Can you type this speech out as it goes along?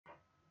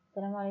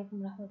Assalamu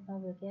alaikum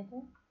warahmatullahi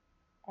wabarakatuh.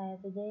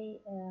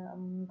 Today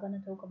I'm gonna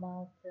talk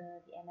about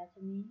the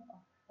anatomy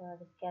of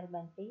the scalp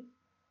and face.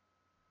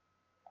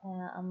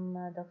 I'm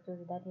Dr.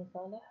 Dalia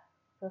Saleh,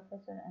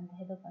 Professor and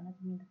Head of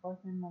Anatomy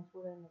Department,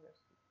 Mansoura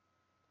University.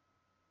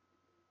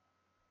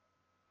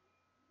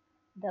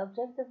 The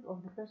objective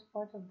of the first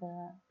part of the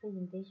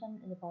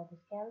presentation is about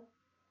the scalp.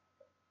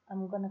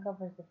 I'm gonna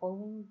cover the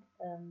following.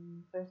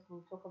 First,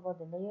 we'll talk about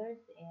the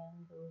layers,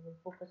 and we will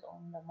focus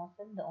on the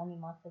muscle, the only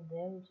muscle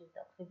there, which is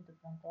the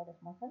occipitofrontalis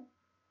muscle.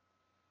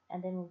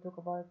 And then we'll talk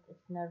about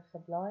its nerve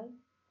supply,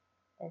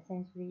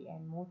 sensory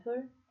and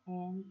motor,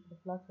 and the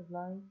blood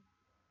supply,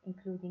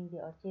 including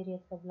the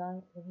arterial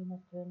supply, the venous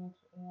drainage,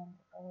 and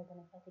the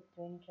lymphatic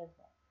drainage as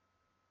well.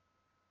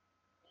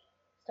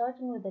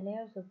 Starting with the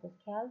layers of the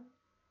scalp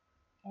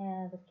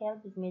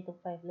is made of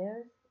 5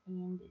 layers,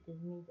 and it is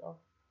made of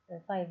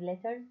 5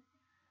 letters.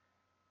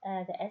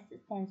 The S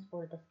stands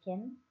for the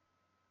skin,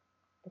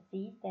 the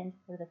C stands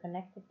for the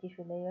connective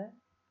tissue layer,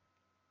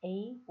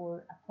 A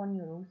for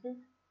aponeurosis,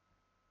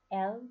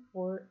 L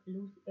for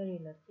loose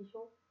areolar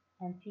tissue,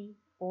 and P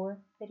for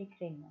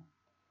pericranium.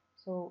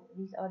 So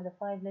these are the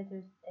 5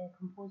 letters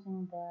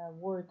composing the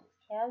word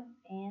scalp,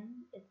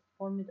 and it's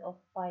formed of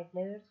 5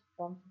 layers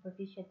from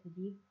superficial to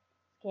deep: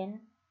 skin,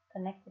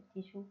 connective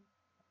tissue,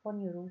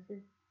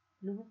 aponeurosis,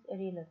 loose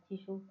areolar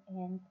tissue,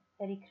 and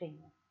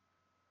pericranium.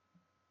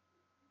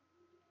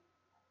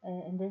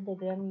 In this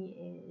diagram,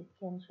 it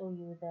can show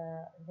you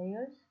the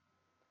layers.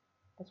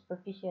 The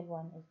superficial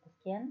one is the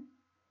skin.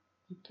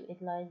 Deep to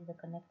it lies the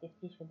connective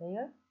tissue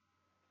layer.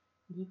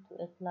 Deep to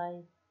it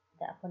lies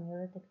the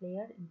aponeurotic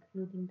layer,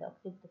 including the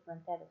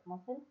occipitofrontalis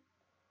muscle.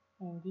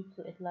 And deep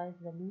to it lies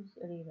the loose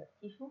areolar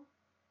tissue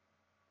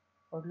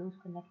or loose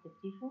connective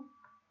tissue.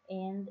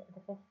 And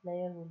the fifth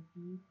layer will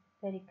be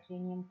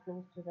pericranium,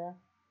 close to the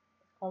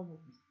skull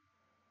bones.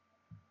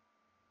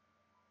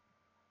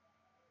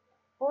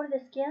 For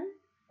the skin,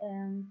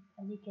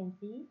 as you can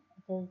see,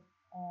 it is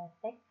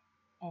thick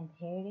and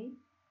hairy.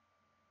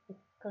 It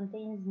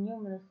contains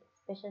numerous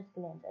sebaceous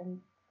glands, and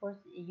of course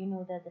you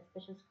know that the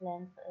sebaceous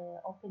glands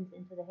opens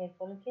into the hair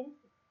follicles.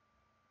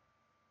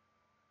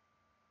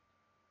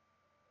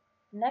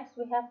 Next,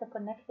 we have the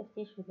connective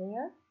tissue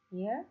layer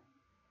here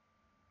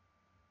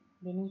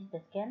beneath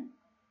the skin.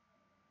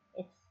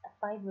 It's a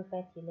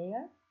fibrofatty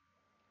layer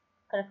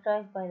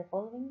characterized by the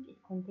following. It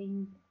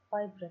contains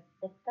fibrous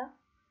septa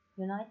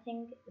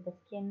uniting the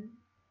skin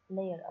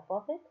layer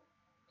above it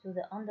to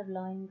the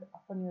underlying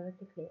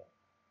aponeurotic layer.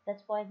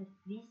 That's why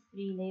these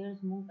 3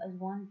 layers move as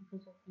one,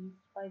 because of these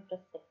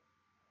fibrous septa.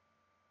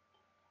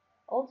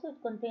 Also,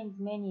 it contains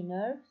many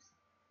nerves,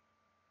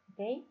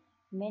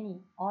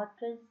 many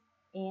arteries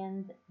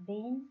and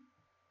veins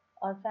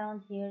are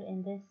found here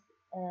in this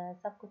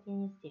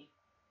subcutaneous tissue.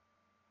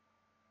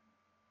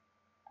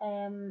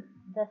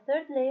 The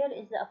third layer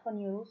is the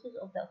aponeurosis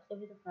of the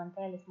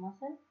occipitofrontalis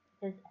muscle.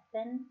 It is a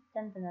thin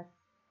tendinous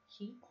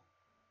sheet.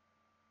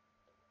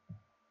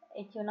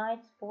 It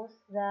unites both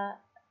the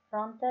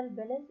frontal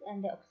villus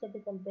and the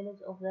occipital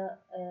villus of the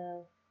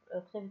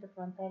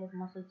occipitofrontalis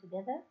muscle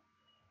together.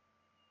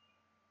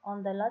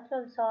 On the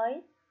lateral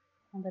side,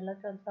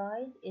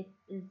 it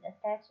is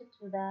attached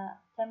to the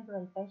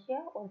temporal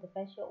fascia, or the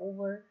fascia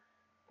over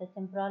the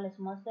temporalis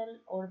muscle,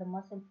 or the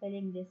muscle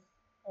filling this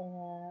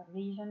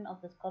region of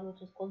the skull,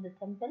 which is called the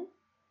temple,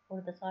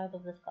 or the side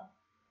of the skull.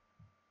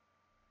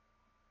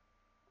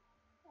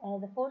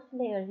 The fourth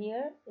layer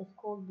here is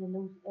called the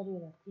loose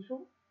areolar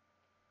tissue.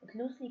 It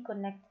loosely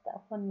connects the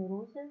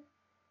aponeurosis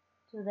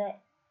to the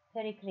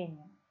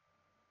pericranium,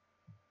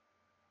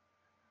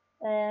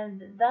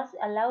 and thus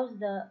allows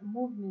the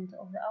movement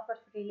of the upper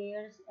 3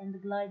 layers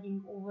and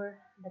gliding over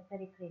the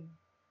pericranium.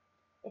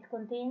 It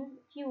contains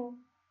few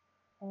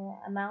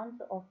amount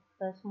of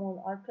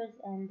small arteries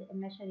and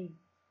emissary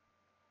veins.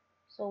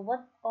 So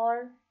what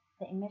are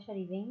the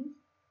emissary veins?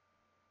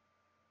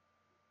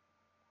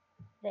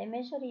 The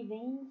emissary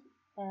veins,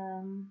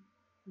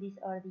 these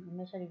are the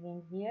emissary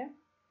veins here.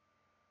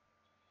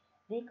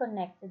 They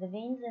connect the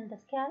veins in the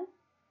scalp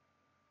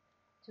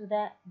to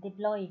the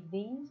diploid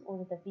veins,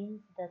 or the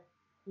veins that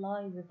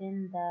lie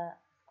within the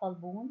skull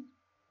bones.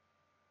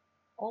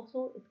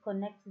 Also, it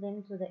connects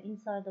them to the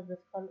inside of the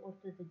skull, or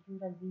to the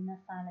dural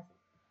venous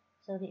sinuses.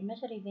 So the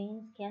emissary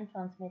veins can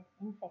transmit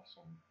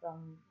infection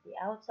from the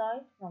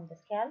outside, from the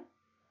scalp,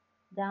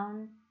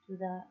 down to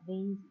the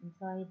veins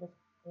inside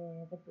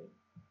the brain,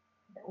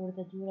 or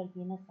the dural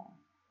venous sinus.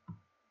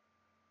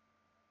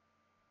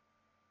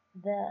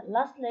 The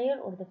last layer,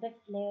 or the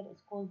fifth layer,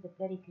 is called the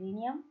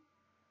pericranium.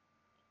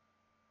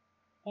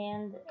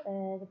 And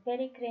the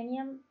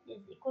pericranium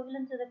is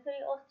equivalent to the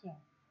periosteum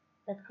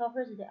that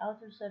covers the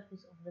outer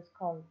surface of the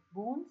skull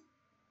bones.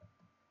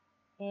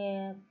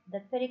 The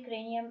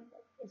pericranium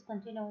is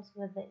continuous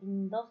with the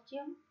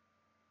endosteum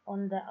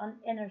on the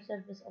inner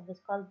surface of the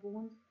skull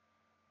bones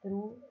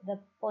through the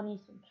bony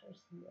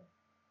sutures here.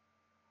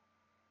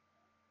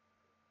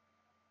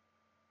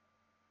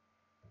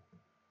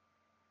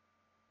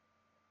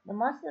 The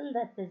muscle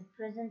that is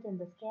present in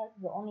the scalp,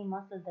 the only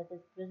muscle that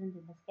is present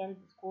in the scalp,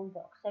 is called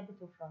the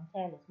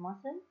occipitofrontalis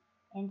muscle.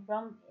 And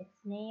from its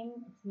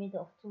name, it's made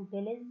of two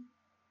bellies.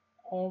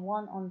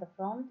 One on the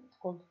front, it's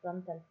called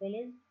frontal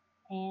bellies,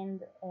 and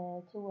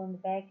two on the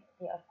back,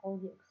 they are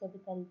called the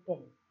occipital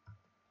bellies.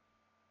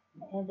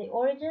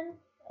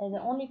 The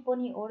only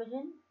bony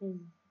origin is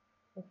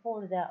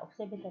for the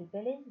occipital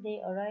bellies. They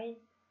arise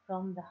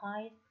from the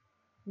highest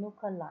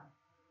nuchal line.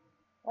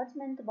 What's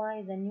meant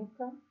by the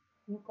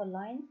nuchal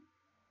lines?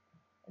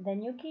 The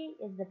nuchae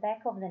is the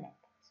back of the neck.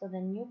 So the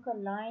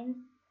nuchal lines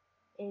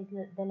is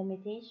the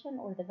limitation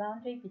or the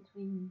boundary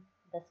between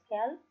the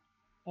scalp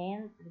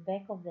and the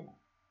back of the neck.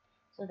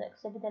 So the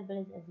occipital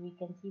bellies, as we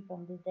can see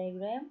from this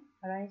diagram,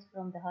 arise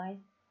from the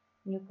highest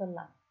nuchal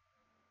line.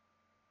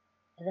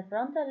 The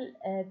frontal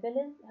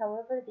bellies,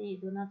 however, they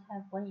do not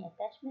have bony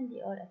attachment.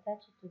 They are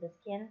attached to the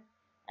skin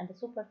and the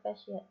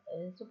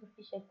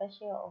superficial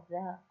fascia of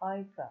the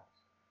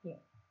eyebrows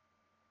here.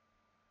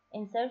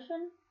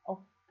 Insertion of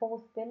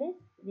both bellies,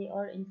 they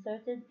are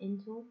inserted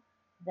into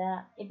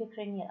the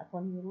epicranial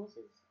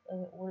aponeurosis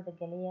or the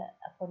galea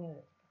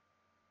aponeurotica.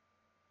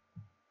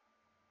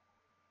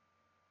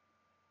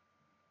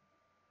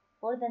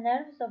 For the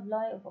nerve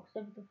supply of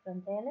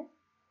occipitofrontalis,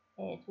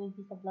 it will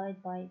be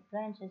supplied by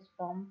branches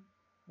from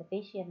the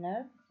facial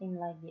nerve, same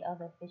like the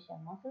other facial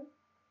muscles.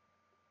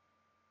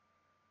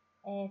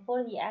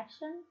 For the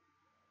action,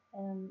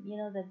 you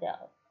know that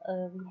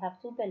we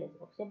have two bellies,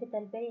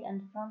 occipital belly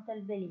and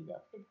frontal belly. The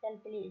occipital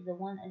belly is the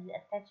one that is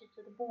attached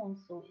to the bone,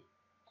 so it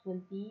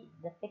will be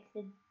the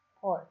fixed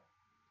part.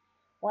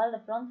 While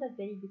the frontal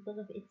belly, because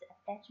of its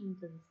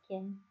attachment to the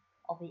skin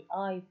of the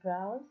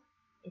eyebrows,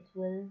 it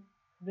will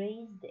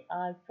raise the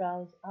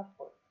eyebrows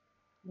upward,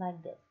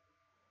 like this.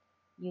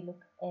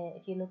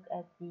 If you look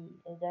at the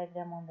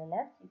diagram on the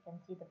left, you can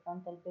see the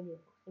frontal belly of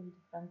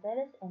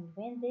occipitofrontalis, and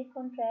when they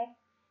contract,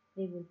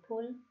 they will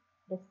pull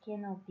the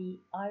skin of the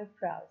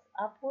eyebrows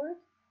upward,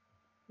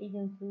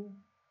 leading to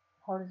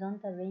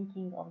horizontal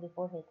wrinkling of the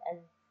forehead, as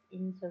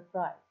in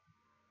surprise.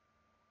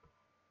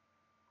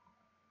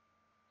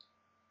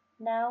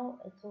 Now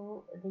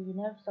to the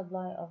nerve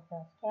supply of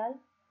the scalp.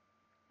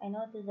 I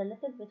know it is a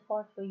little bit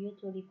hard for you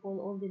to recall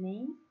all the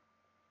names,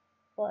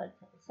 but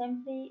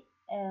simply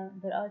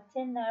there are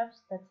 10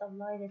 nerves that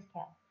supply the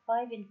scalp,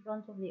 5 in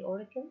front of the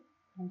auricle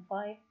and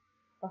 5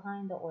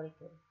 behind the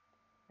auricle.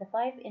 The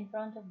 5 in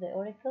front of the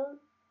auricle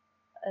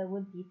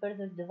will be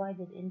further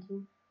divided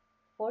into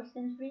 4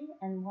 sensory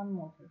and 1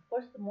 motor.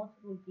 First, the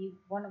motor will be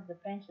one of the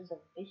branches of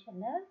the facial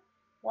nerve,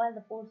 while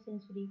the 4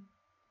 sensory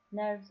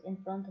nerves in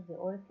front of the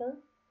auricle,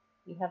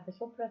 we have the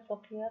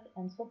supratrochlear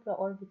and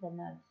supraorbital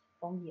nerves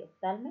from the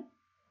ophthalmic.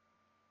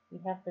 We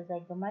have the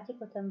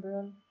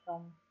zygomaticotemporal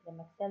from the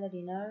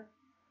maxillary nerve,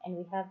 and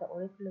we have the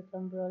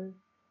auriculotemporal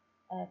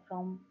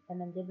from the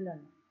mandibular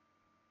nerve.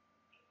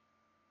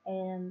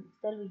 And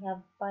still we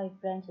have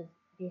 5 branches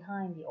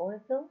behind the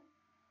auricle,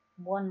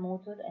 1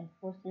 motor and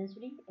 4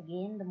 sensory.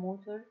 Again, the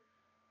motor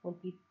will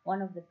be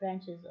one of the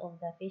branches of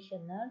the facial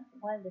nerve,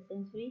 while the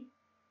sensory,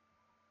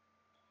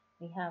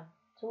 we have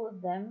 2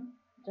 of them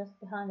just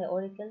behind the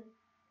auricle,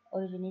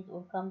 originate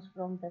or comes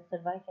from the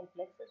cervical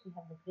plexus. We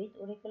have the great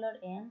auricular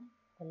and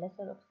the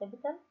lesser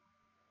occipital.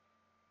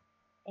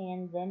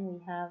 And then we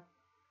have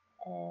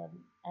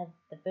at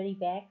the very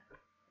back,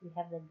 we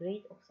have the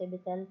great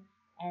occipital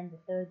and the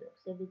third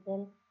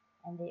occipital,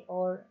 and they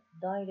are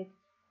direct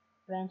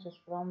branches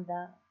from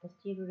the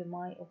posterior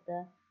rami of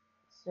the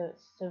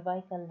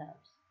cervical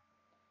nerves.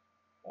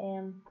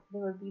 They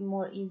will be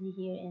more easy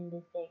here in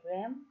this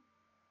diagram.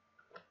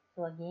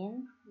 So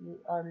again, you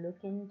are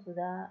looking to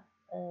the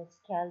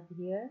scalp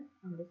here,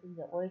 and this is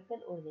the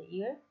auricle or the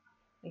ear.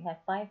 We have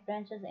 5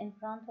 branches in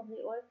front of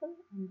the auricle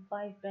and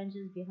 5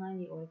 branches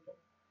behind the auricle.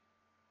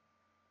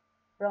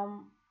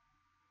 From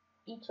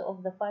each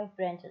of the 5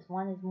 branches,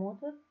 one is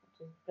motor,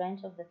 which is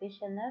branch of the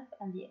facial nerve,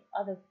 and the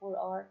other 4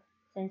 are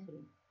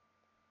sensory.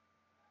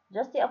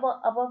 Just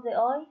above the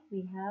eye,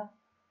 we have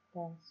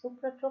the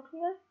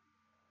supratrochlear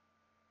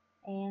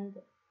and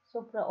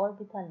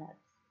supraorbital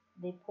nerves.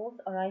 They both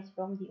arise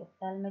from the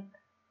ophthalmic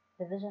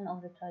division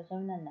of the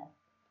trigeminal nerve.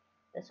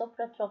 The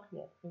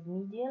supratrochlear is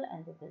medial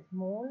and it is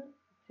small.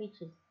 It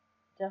reaches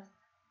just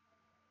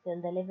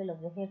till the level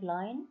of the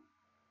hairline,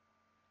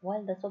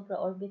 while the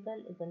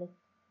supraorbital is a little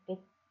bit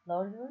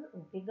larger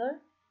or bigger,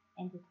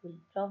 and it will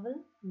travel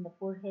from the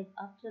forehead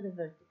up to the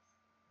vertex.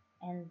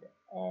 And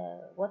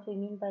what we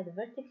mean by the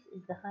vertex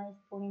is the highest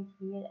point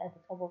here at the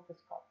top of the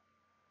skull.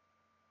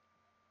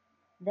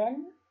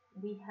 Then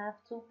we have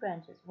 2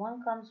 branches.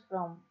 One comes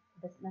from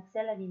the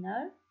maxillary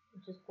nerve,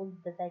 which is called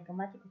the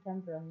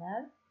zygomaticotemporal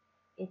nerve.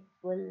 It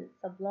will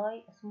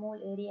supply a small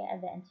area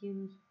at the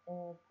anterior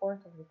part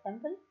of the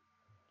temple,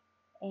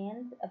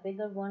 and a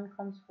bigger one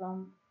comes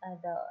from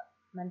the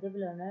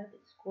mandibular nerve.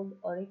 It's called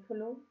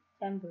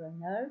auriculotemporal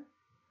nerve.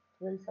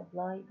 It will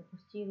supply the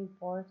posterior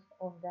part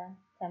of the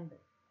temple.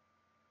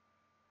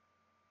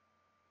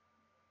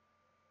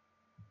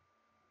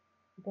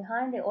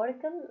 Behind the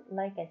auricle,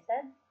 like I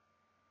said,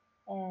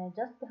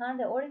 just behind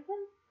the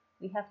auricle,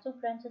 We have two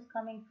branches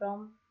coming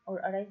from or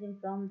arising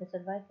from the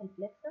cervical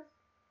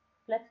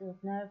plexus of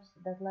nerves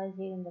that lies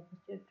here in the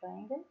posterior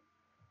triangle.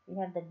 We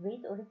have the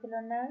great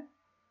auricular nerve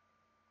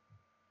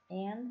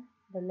and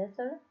the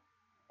lesser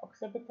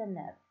occipital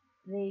nerve.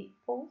 They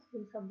both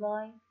will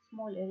supply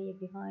small area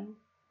behind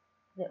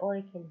the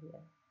auricle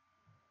here.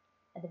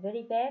 At the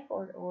very back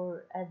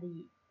or at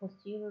the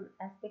posterior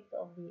aspect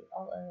of the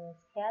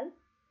scalp,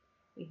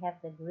 we have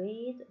the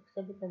great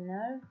occipital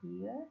nerve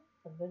here.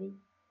 It's a very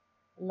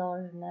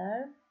large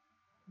nerve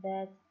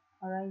that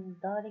arises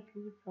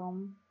directly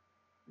from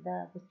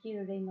the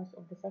posterior ramus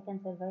of the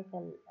second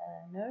cervical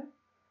nerve,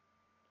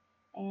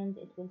 and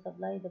it will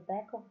supply the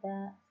back of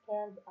the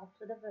scalp up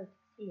to the vertex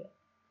here.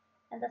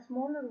 And the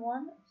smaller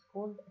one is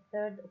called a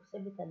third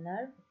occipital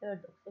nerve. The third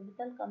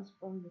occipital comes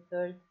from the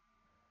third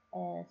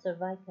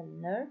cervical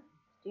nerve,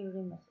 posterior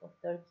ramus of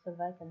third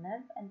cervical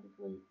nerve, and it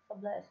will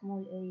supply a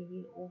small area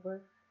here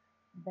over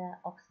the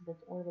occiput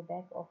or the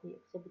back of the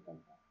occipital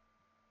nerve.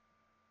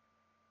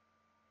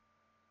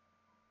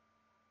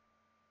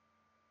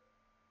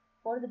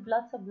 For the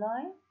blood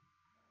supply,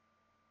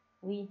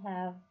 we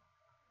have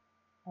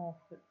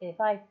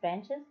 5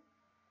 branches,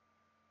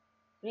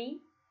 3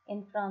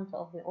 in front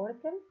of the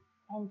auricle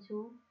and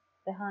 2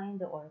 behind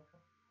the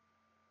auricle.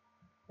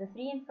 The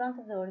 3 in front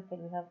of the auricle,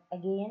 we have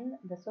again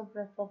the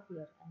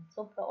supratrochlear and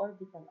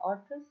supraorbital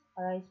arteries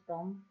arise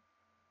from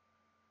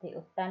the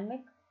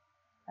ophthalmic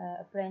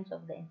branch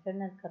of the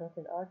internal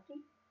carotid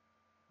artery,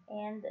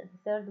 and the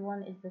third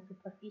one is the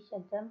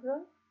superficial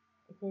temporal.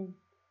 It is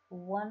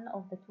one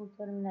of the 2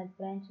 terminal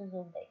branches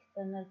of the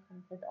external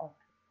carotid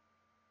artery.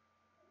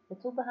 The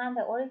 2 behind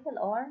the auricle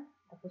are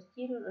the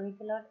posterior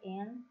auricular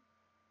and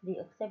the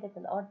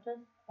occipital arteries,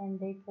 and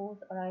they both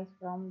arise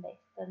from the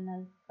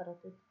external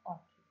carotid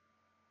artery.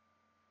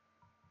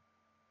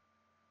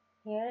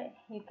 Here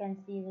you can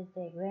see this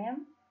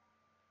diagram.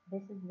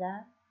 This is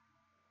the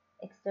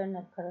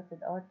external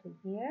carotid artery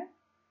here.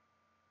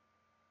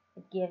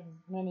 It gives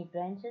many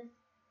branches.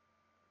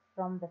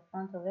 From the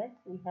front of it,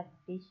 we have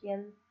the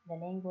facial, the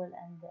lingual,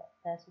 and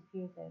the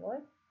superior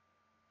thyroid.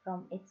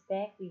 From its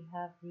back, we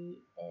have the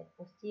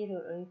posterior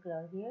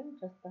auricular here,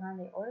 just behind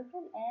the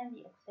auricle, and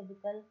the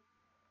occipital,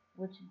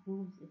 which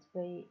grooves its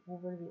way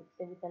over the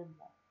occipital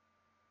bone.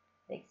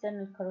 The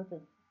external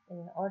carotid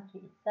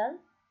artery itself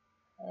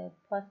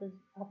passes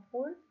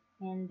upward,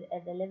 and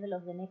at the level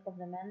of the neck of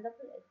the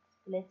mandible, it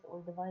splits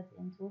or divides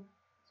into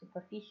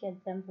superficial,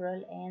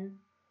 temporal, and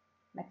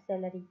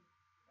maxillary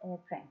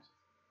branches.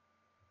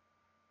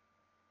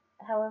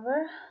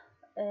 However,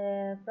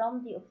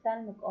 from the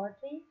ophthalmic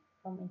artery,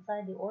 from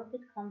inside the orbit,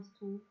 comes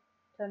 2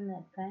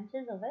 terminal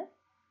branches of it.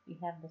 We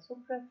have the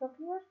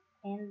supratrochlear,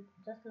 and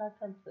just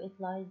lateral to it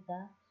lies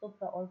the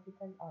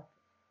supraorbital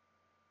artery.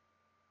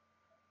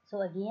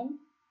 So again,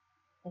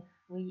 if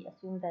we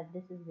assume that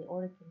this is the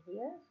auricle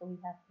here, so we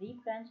have 3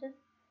 branches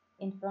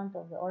in front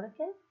of the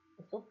auricle: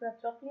 the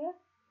supratrochlear,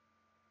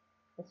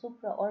 the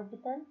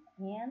supraorbital,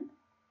 and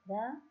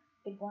the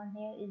big one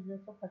here is the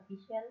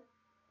superficial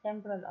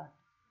temporal artery.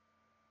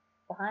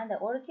 Behind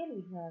the auricle,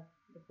 we have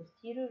the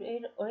posterior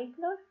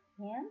auricular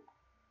and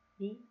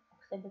the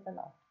occipital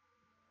artery.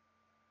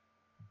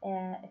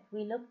 If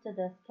we look to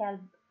the scalp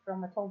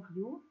from a top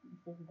view,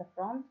 this is the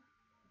front,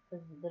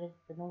 because there is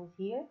the nose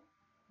here.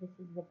 This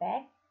is the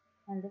back,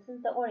 and this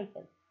is the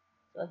auricle.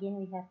 So again,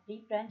 we have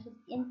 3 branches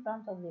in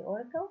front of the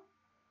auricle.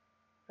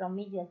 From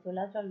medial to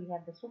lateral, we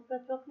have the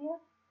supratrochlear,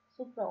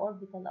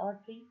 supraorbital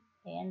artery,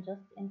 and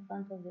just in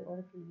front of the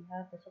auricle, we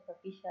have the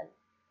superficial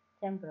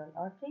temporal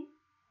artery.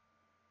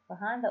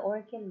 Behind the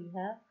auricle, we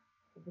have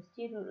the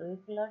posterior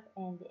auricular,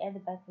 and at the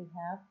back, we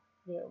have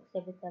the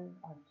occipital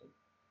artery.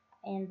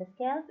 And the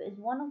scalp is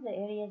one of the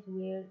areas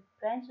where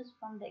branches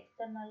from the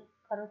external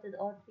carotid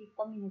artery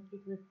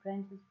communicate with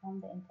branches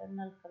from the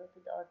internal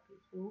carotid artery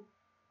through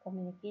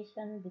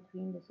communication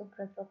between the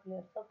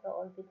supratrochlear,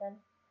 supraorbital,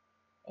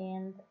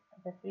 and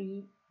the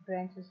 3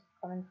 branches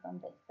coming from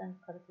the external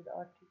carotid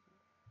artery.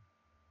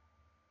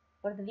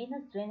 For the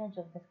venous drainage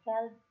of the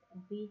scalp,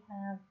 we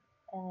have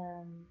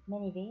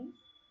many veins.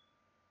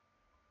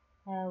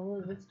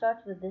 We'll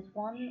start with this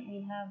one.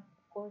 We have,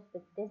 of course,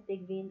 this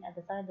big vein at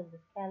the side of the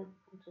scalp,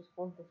 which is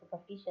called the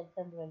superficial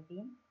temporal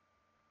vein.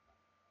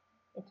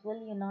 It will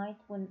unite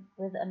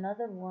with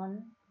another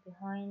one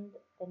behind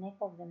the neck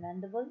of the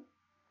mandible.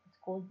 It's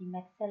called the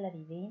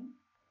maxillary vein,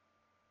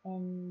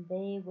 and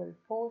they will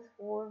both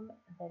form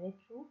the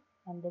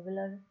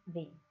retromandibular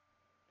vein.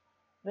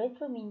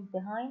 Retro means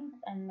behind,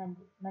 and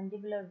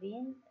mandibular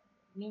vein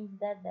means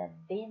that the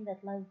vein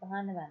that lies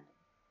behind the mandible.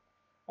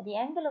 At the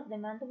angle of the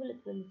mandible,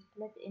 it will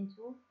split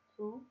into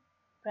 2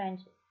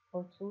 branches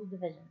or 2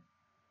 divisions: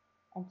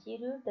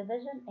 anterior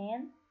division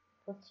and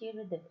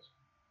posterior division.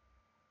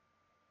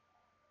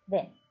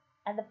 Then,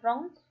 at the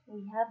front,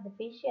 we have the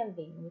facial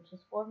vein, which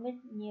is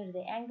formed near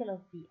the angle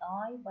of the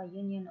eye by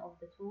union of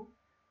the 2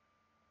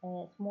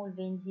 small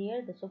veins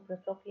here, the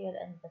supratrochlear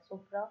and the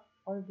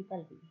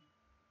supraorbital vein.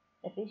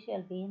 The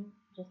facial vein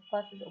just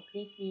passes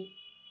obliquely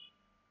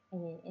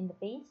in the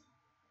face,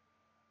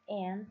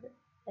 and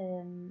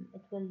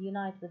it will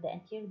unite with the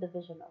anterior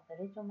division of the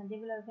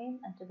retromandibular vein,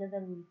 and together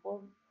will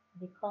form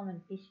the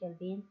common facial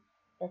vein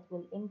that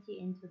will empty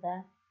into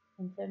the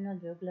internal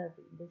jugular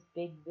vein, this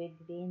big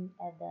vein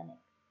at the neck.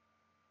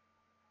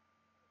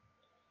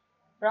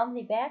 From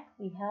the back,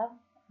 we have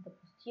the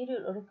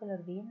posterior auricular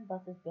vein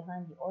passes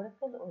behind the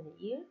auricle or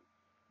the ear.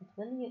 It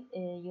will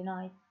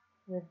unite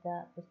with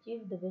the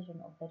posterior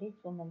division of the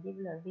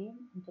retromandibular vein,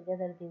 and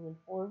together they will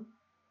form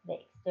the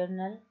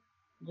external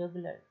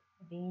jugular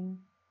vein,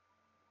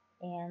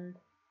 and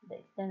the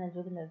external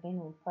jugular vein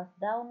will pass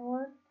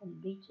downward till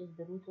it reaches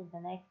the root of the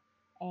neck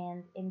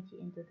and empty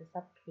into the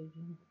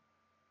subclavian vein.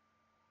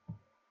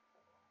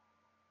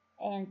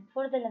 And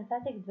for the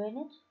lymphatic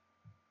drainage,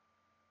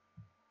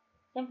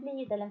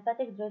 simply the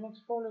lymphatic drainage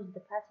follows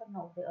the pattern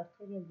of the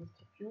arterial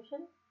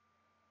distribution.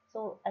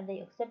 So at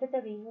the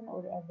occipital region, or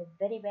at the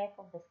very back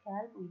of the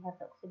scalp, we have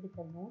the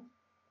occipital node.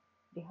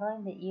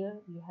 Behind the ear,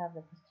 we have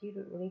the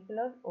posterior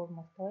auricular or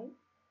mastoid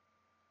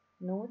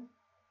node,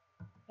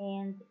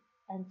 and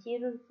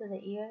anterior to the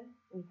ear,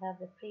 we have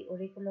the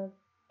preauricular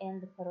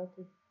and the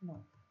parotid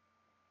node.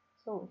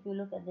 So if you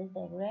look at this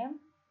diagram,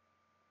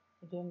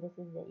 again, this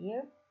is the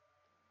ear.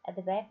 At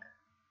the back,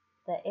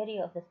 the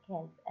area of the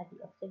scalp at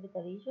the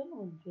occipital region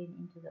will drain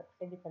into the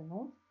occipital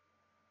node.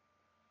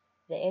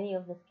 The area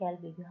of the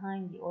scalp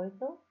behind the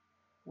auricle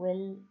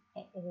will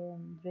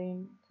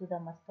drain to the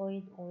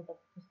mastoid or the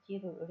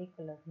posterior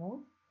auricular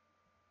node.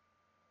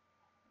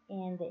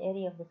 And the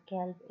area of the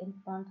scalp in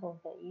front of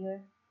the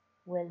ear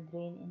will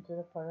drain into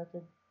the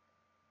parotid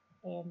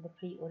and the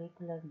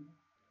preauricular node.